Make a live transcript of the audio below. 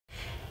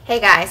Hey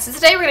guys, so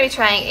today we're going to be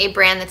trying a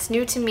brand that's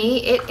new to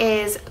me. It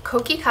is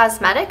Kokie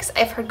Cosmetics.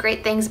 I've heard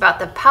great things about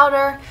the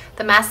powder,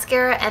 the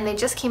mascara, and they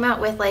just came out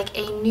with like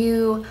a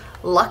new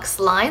luxe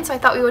line, so I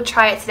thought we would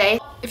try it today.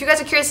 If you guys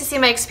are curious to see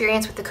my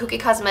experience with the Kokie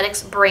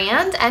Cosmetics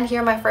brand and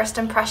hear my first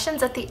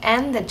impressions at the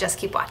end, then just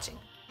keep watching.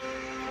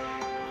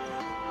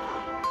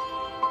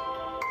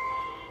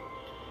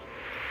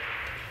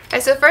 Okay,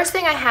 so first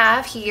thing I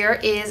have here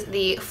is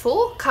the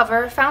Full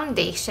Cover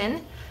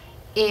Foundation.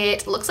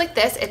 It looks like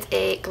this. It's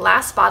a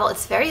glass bottle.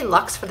 It's very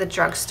luxe for the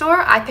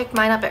drugstore. I picked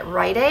mine up at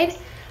Rite Aid.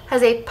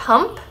 Has a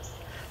pump.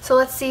 So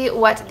let's see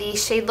what the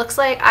shade looks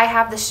like. I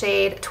have the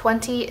shade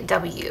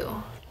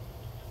 20W.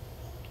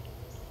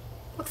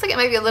 Looks like it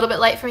might be a little bit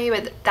light for me,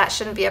 but that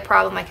shouldn't be a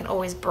problem. I can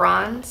always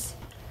bronze.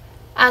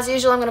 As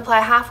usual, I'm going to apply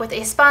half with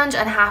a sponge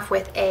and half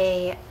with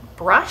a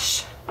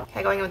brush.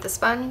 Okay, going in with the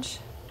sponge.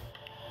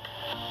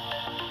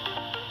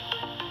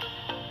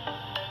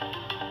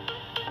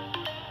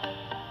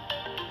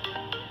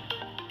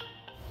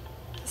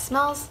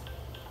 Smells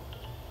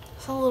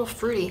a little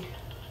fruity.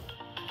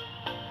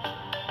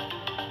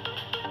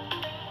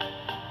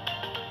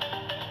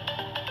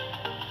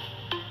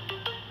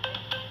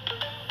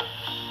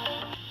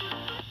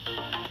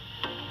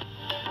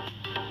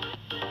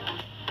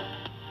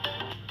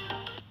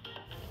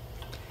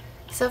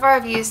 So far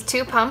I've used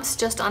 2 pumps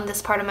just on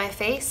this part of my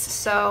face,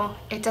 so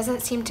it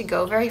doesn't seem to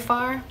go very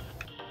far.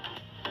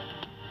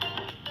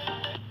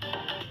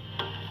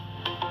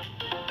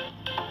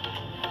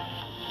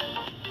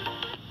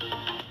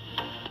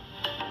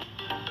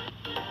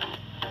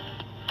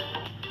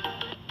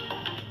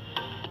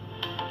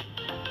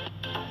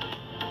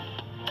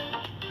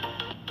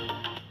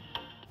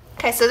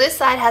 Okay, so this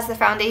side has the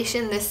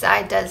foundation, this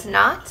side does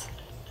not.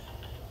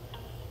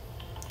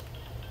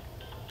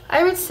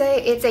 I would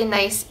say it's a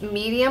nice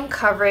medium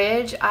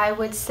coverage. I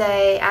would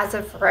say as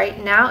of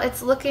right now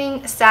it's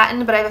looking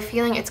satin, but I have a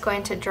feeling it's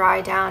going to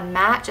dry down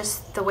matte,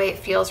 just the way it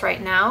feels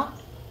right now.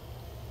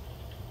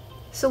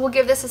 So we'll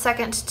give this a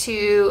second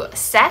to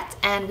set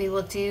and we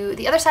will do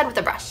the other side with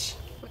the brush.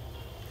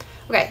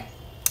 Okay,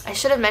 I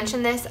should have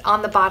mentioned this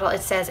on the bottle.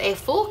 It says a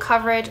full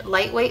coverage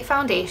lightweight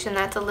foundation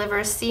that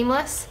delivers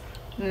seamless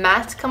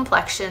matte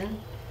complexion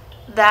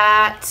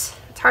that,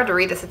 it's hard to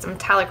read this, it's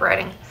metallic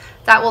writing,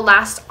 that will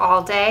last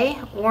all day.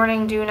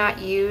 Warning, do not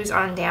use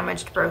on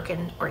damaged,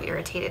 broken, or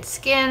irritated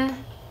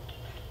skin.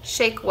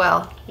 Shake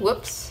well.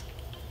 Whoops.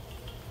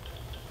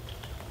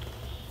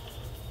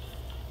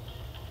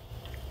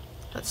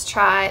 Let's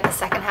try the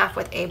second half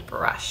with a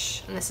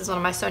brush. And this is one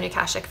of my Sonia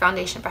Kashuk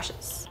foundation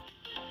brushes.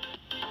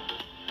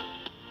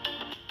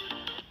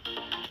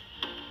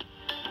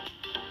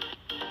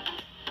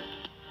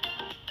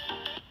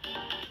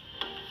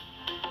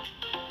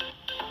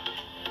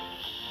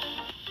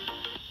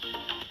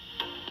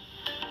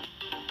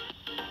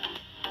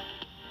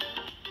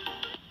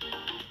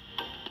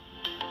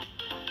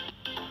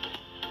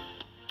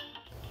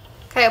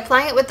 Okay,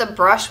 applying it with the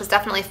brush was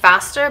definitely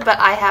faster, but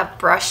I have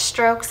brush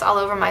strokes all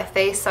over my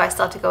face, so I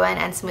still have to go in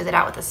and smooth it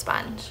out with a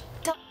sponge.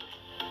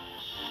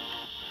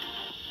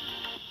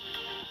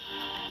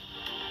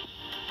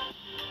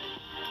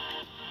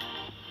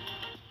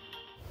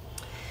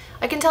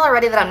 I can tell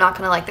already that I'm not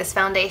going to like this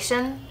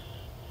foundation.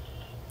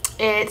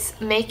 It's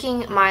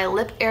making my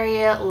lip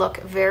area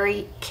look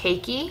very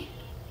cakey.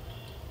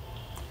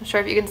 I'm not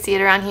sure if you can see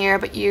it around here,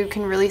 but you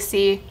can really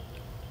see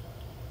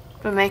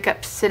the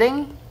makeup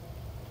sitting.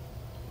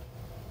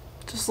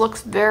 Just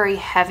looks very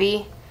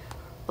heavy.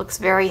 Looks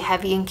very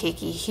heavy and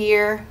cakey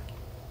here.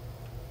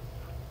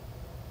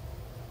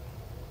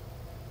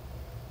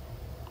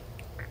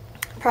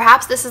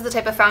 Perhaps this is the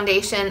type of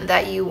foundation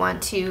that you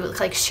want to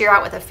like sheer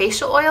out with a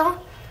facial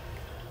oil,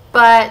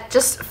 but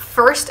just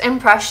first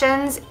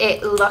impressions,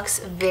 it looks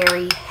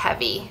very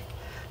heavy.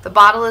 The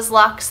bottle is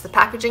luxe, the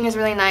packaging is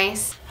really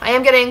nice. I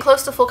am getting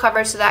close to full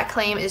coverage, so that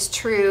claim is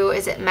true.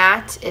 Is it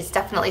matte? It's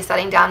definitely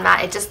setting down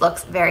matte. It just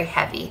looks very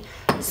heavy.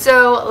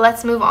 So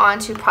let's move on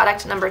to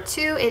product number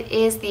 2. It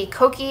is the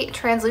Kokie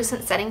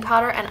Translucent Setting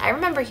Powder, and I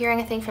remember hearing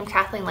a thing from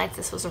Kathleen Lights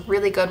this was a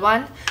really good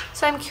one,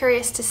 so I'm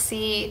curious to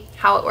see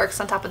how it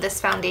works on top of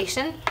this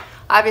foundation.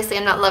 Obviously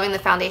I'm not loving the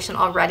foundation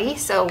already,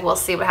 so we'll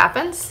see what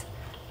happens.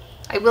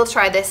 I will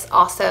try this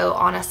also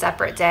on a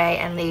separate day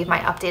and leave my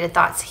updated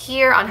thoughts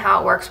here on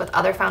how it works with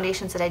other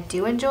foundations that I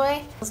do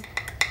enjoy.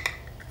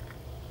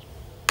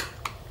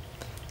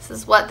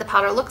 This is what the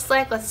powder looks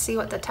like. Let's see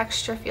what the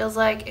texture feels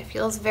like. It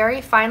feels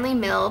very finely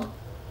milled,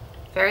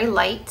 very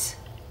light.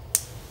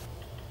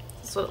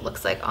 This is what it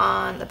looks like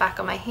on the back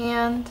of my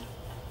hand.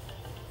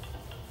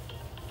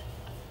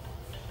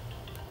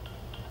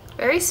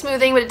 Very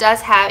smoothing, but it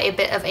does have a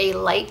bit of a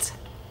light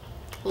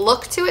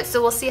look to it,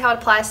 so we'll see how it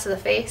applies to the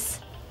face.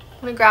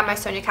 I'm going to grab my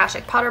Sonia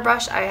Kashuk powder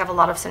brush. I have a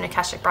lot of Sonia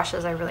Kashuk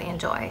brushes I really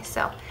enjoy,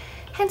 so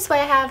hence why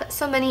I have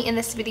so many in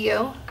this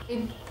video.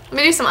 I'm going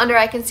to do some under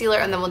eye concealer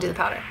and then we'll do the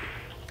powder.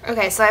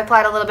 Okay, so I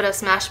applied a little bit of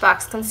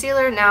Smashbox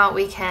concealer. Now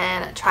we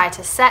can try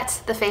to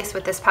set the face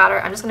with this powder.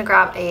 I'm just going to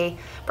grab a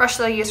brush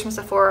that I used from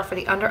Sephora for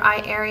the under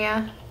eye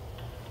area,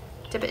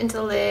 dip it into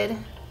the lid,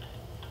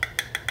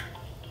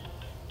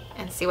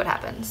 and see what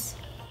happens.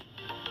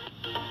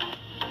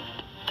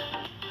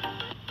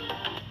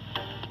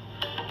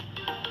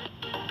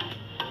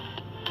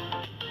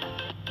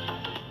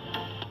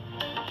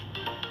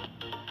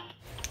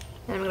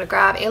 And I'm going to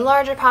grab a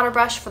larger powder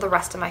brush for the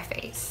rest of my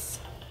face.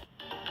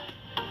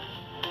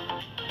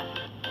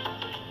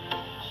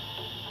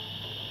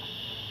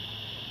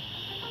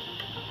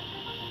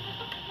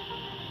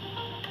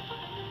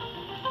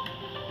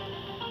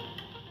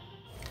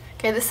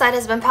 Okay, this side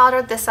has been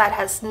powdered, this side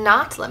has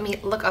not. Let me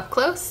look up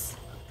close.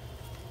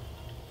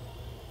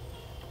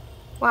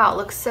 Wow, it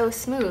looks so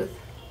smooth.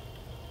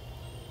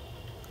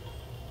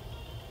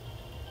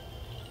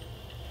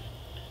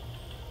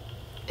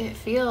 It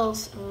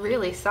feels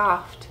really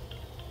soft.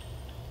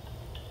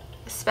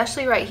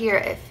 Especially right here,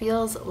 it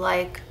feels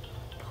like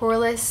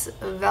poreless,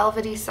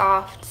 velvety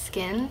soft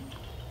skin.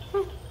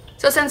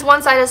 So since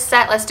one side is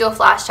set, let's do a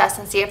flash test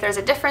and see if there's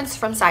a difference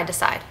from side to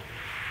side.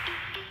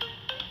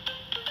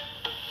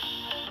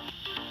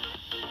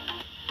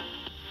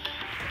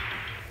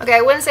 Okay,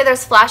 I wouldn't say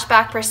there's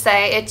flashback per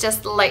se, it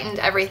just lightened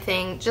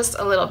everything just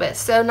a little bit.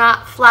 So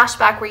not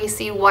flashback where you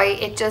see white,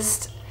 it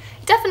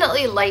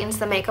definitely lightens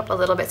the makeup a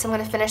little bit. So I'm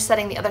going to finish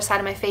setting the other side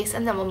of my face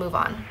and then we'll move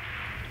on.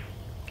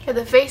 Okay,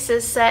 the face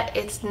is set,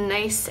 it's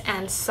nice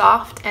and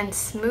soft and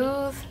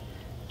smooth.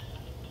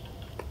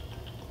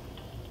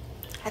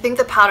 I think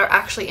the powder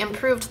actually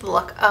improved the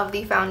look of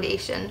the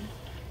foundation.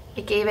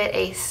 It gave it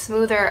a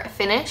smoother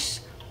finish.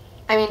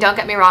 I mean, don't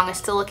get me wrong, it's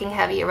still looking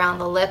heavy around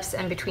the lips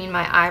and between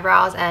my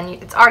eyebrows, and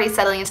it's already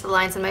settling into the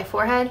lines in my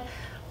forehead.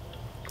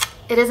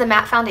 It is a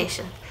matte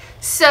foundation.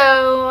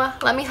 So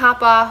let me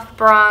hop off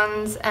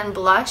bronze and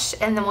blush,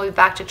 and then we'll be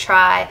back to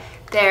try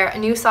their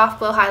new Soft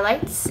Glow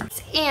highlights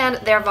and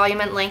their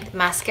Volume and Length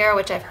mascara,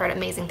 which I've heard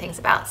amazing things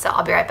about. So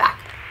I'll be right back.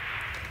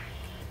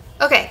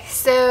 Okay,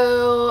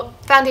 so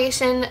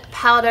foundation,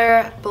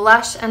 powder,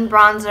 blush, and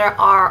bronzer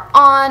are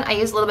on. I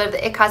used a little bit of the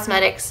Kokie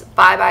Cosmetics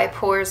Bye Bye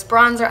Pores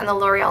bronzer and the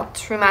L'Oreal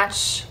True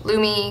Match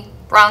Lumi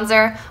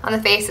bronzer on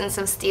the face and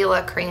some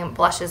Stila cream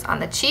blushes on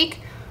the cheek.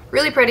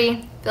 Really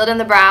pretty, filled in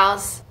the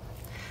brows.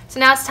 So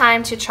now it's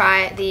time to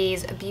try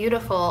these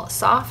beautiful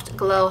Soft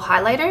Glow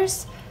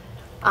highlighters.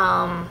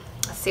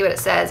 Let's see what it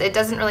says. It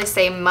doesn't really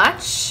say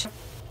much.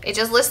 It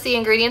just lists the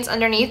ingredients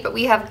underneath, but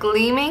we have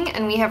Gleaming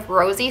and we have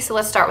Rosy, so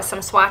let's start with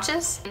some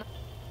swatches.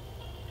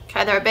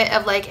 Okay, they're a bit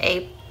of like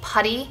a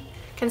putty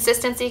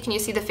consistency. Can you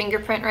see the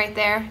fingerprint right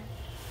there?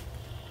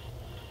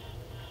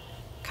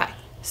 Okay,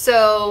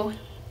 so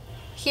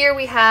here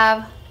we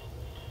have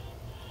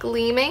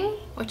Gleaming,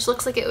 which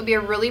looks like it would be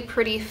a really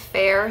pretty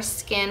fair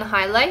skin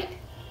highlight.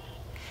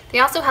 They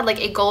also had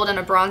like a gold and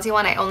a bronzy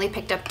one. I only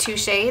picked up 2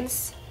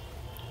 shades.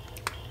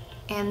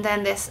 And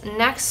then this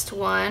next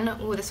one,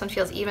 ooh, this one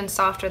feels even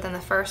softer than the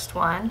first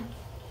one.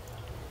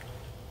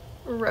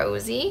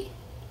 Rosy.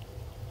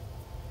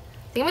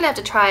 I think I'm gonna have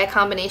to try a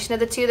combination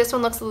of the two. This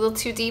one looks a little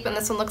too deep and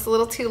this one looks a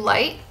little too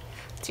light.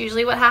 It's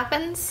usually what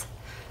happens.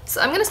 So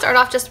I'm gonna start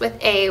off just with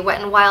a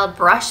Wet n Wild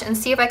brush and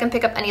see if I can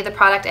pick up any of the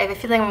product. I have a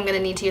feeling I'm gonna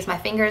need to use my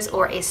fingers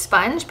or a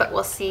sponge, but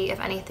we'll see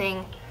if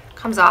anything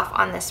comes off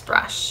on this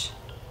brush.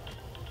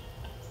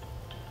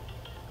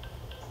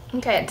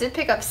 Okay, I did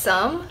pick up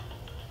some.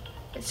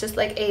 It's just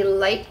like a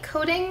light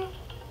coating.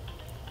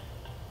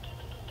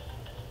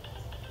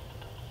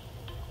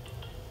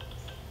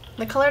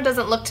 The color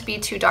doesn't look to be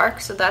too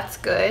dark, so that's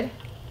good.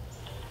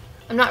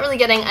 I'm not really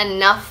getting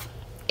enough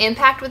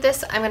impact with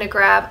this. I'm gonna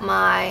grab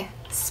my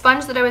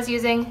sponge that I was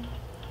using,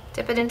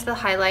 dip it into the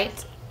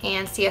highlight,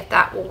 and see if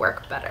that will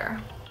work better.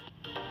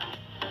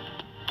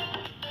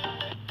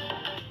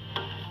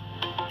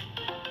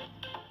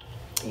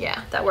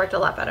 Yeah, that worked a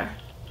lot better.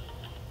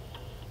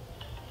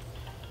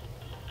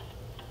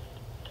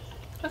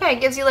 Okay,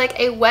 it gives you like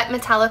a wet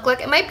metallic look.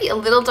 It might be a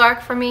little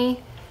dark for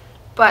me,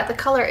 but the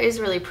color is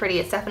really pretty.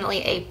 It's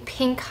definitely a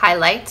pink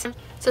highlight.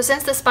 So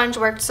since the sponge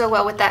worked so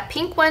well with that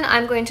pink one,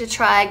 I'm going to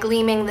try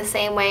Gleaming the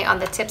same way on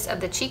the tips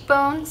of the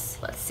cheekbones.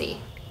 Let's see.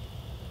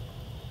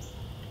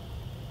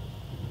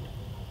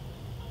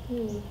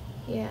 Ooh,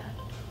 yeah.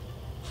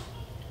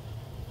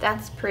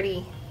 That's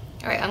pretty.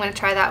 All right, I'm gonna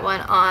try that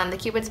one on the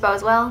Cupid's bow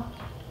as well.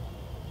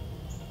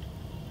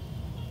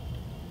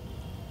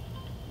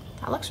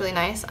 That looks really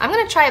nice. I'm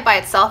gonna try it by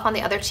itself on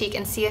the other cheek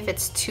and see if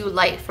it's too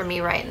light for me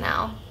right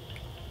now.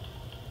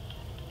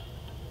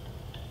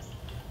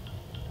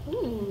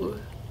 Ooh.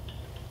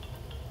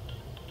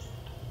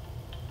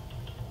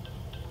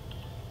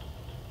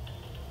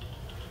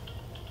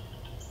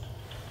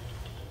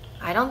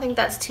 I don't think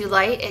that's too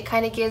light. It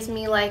kind of gives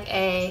me like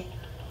a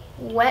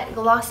wet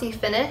glossy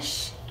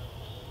finish.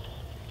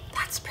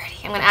 That's pretty.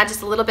 I'm gonna add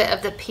just a little bit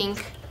of the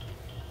pink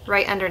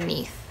right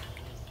underneath.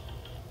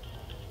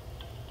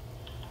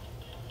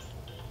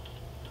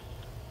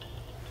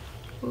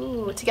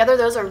 Ooh, together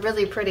those are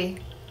really pretty.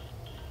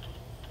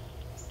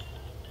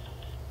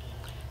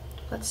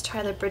 Let's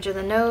try the bridge of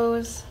the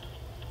nose.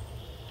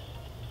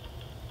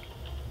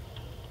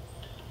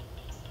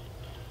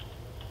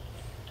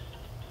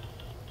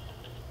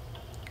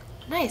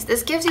 Nice. nice.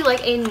 This gives you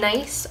like a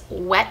nice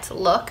wet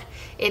look.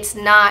 It's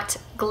not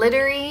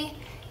glittery.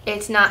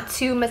 It's not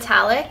too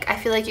metallic. I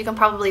feel like you can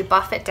probably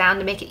buff it down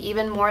to make it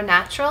even more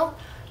natural.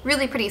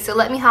 Really pretty. So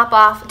let me hop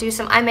off, do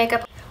some eye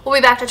makeup. We'll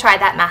be back to try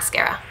that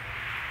mascara.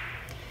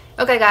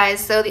 Okay guys,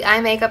 so the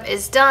eye makeup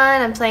is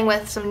done. I'm playing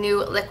with some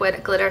new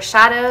liquid glitter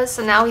shadows.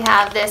 So now we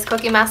have this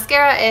Kokie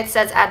mascara. It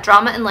says add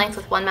drama and length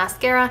with one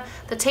mascara.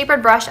 The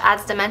tapered brush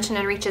adds dimension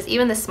and reaches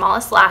even the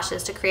smallest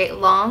lashes to create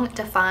long,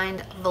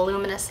 defined,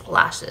 voluminous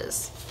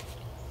lashes.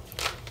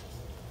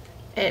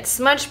 It's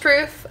smudge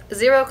proof,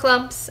 0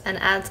 clumps, and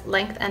adds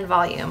length and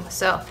volume.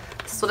 So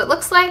this is what it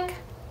looks like.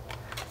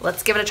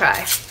 Let's give it a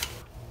try.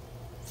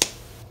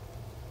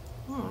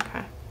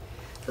 Okay.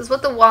 This is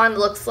what the wand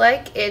looks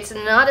like. It's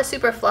not a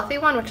super fluffy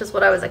one, which is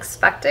what I was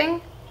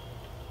expecting.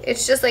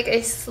 It's just like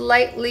a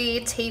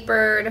slightly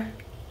tapered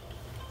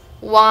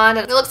wand.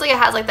 It looks like it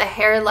has like the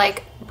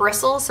hair-like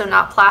bristles, so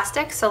not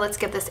plastic. So let's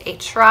give this a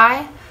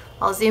try.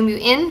 I'll zoom you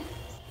in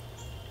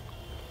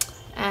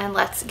and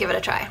let's give it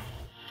a try.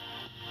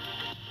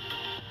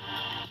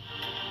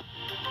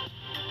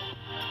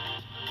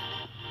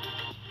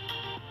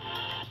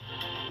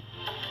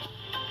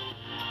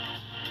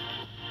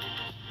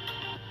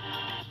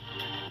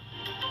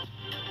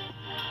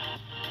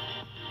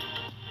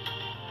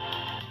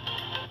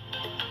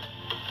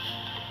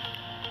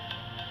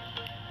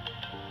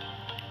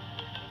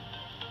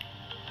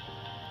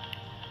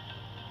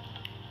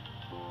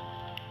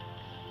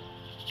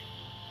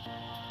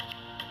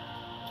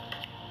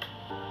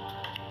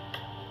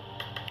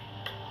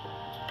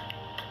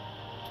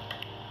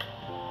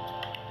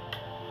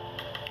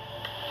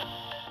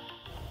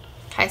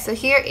 Okay, so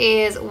here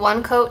is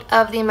one coat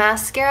of the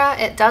mascara.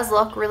 It does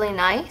look really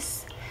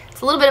nice.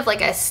 It's a little bit of like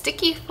a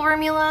sticky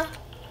formula,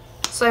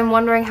 so I'm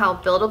wondering how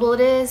buildable it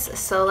is.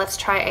 So let's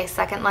try a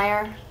second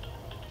layer.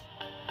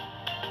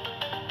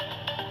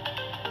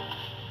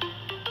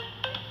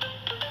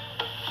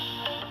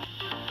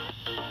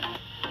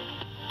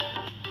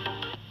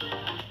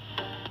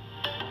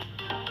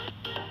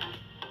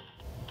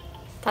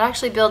 That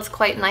actually builds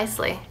quite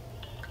nicely.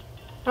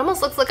 It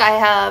almost looks like I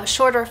have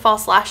shorter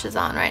false lashes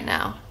on right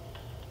now.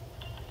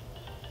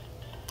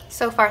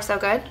 So far, so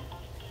good.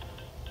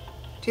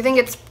 Do you think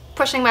it's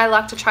pushing my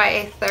luck to try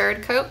a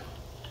third coat?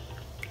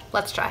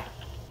 Let's try.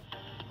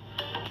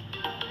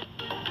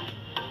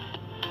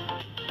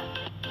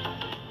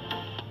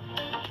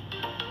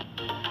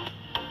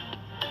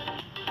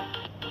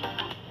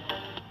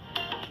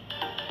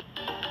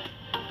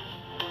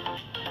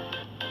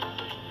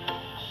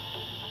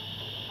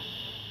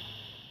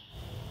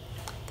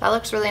 That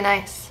looks really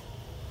nice.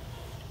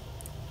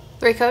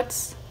 3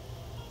 coats.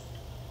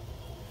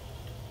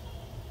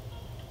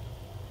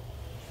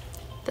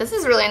 This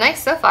is really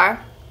nice so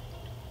far.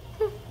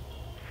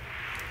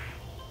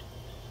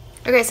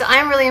 Okay, so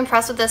I'm really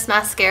impressed with this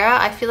mascara.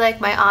 I feel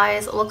like my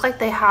eyes look like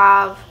they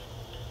have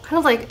kind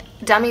of like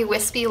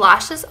demi-wispy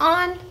lashes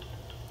on.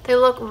 They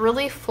look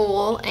really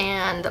full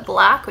and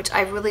black, which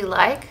I really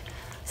like.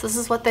 So this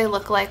is what they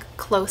look like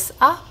close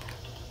up.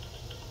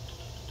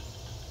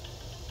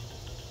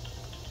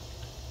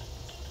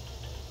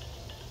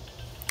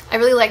 I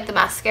really like the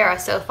mascara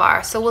so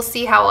far, so we'll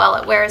see how well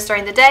it wears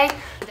during the day.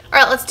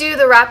 Alright, let's do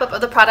the wrap up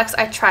of the products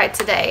I tried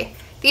today.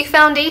 The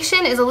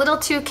foundation is a little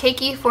too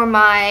cakey for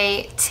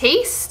my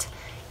taste.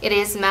 It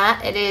is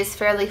matte, it is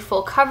fairly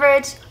full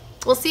coverage.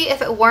 We'll see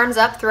if it warms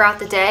up throughout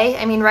the day.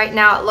 I mean, right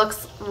now it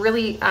looks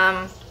really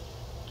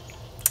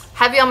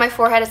heavy on my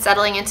forehead. It's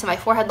settling into my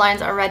forehead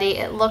lines already.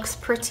 It looks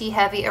pretty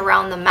heavy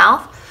around the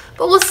mouth,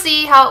 but we'll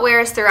see how it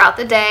wears throughout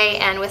the day,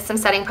 and with some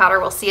setting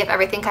powder, we'll see if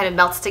everything kind of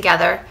melts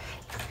together.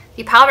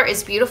 The powder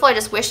is beautiful. I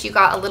just wish you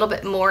got a little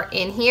bit more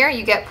in here.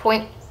 You get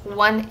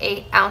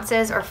 0.18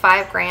 ounces or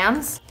 5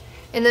 grams.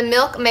 In the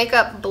Milk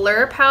Makeup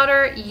Blur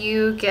Powder,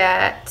 you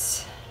get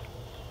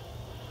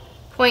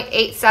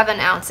 0.87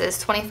 ounces,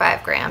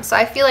 25 grams. So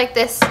I feel like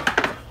this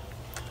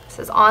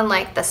is on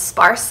like the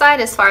sparse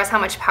side as far as how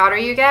much powder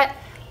you get,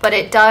 but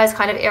it does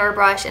kind of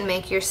airbrush and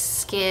make your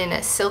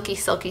skin silky,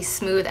 silky,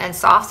 smooth, and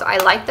soft. So I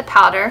like the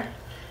powder.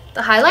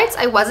 The highlights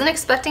I wasn't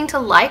expecting to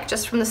like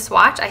just from the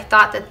swatch. I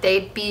thought that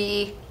they'd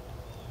be,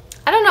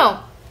 I don't know,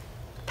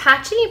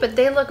 patchy, but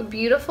they look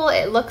beautiful.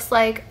 It looks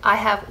like I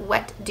have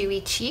wet, dewy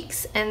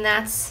cheeks, and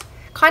that's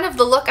kind of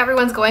the look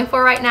everyone's going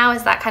for right now,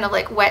 is that kind of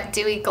like wet,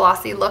 dewy,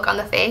 glossy look on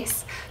the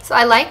face. So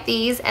I like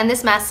these, and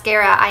this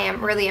mascara I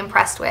am really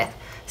impressed with.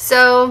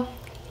 So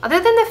other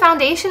than the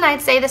foundation,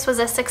 I'd say this was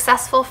a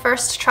successful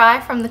first try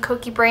from the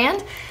Kokie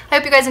brand. I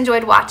hope you guys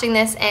enjoyed watching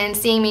this and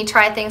seeing me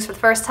try things for the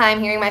first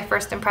time, hearing my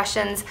first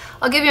impressions.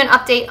 I'll give you an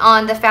update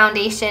on the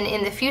foundation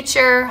in the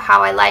future,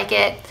 how I like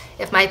it,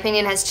 if my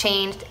opinion has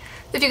changed.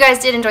 If you guys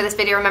did enjoy this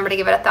video, remember to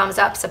give it a thumbs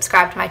up,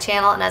 subscribe to my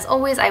channel, and as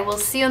always, I will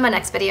see you in my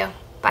next video.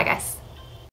 Bye guys.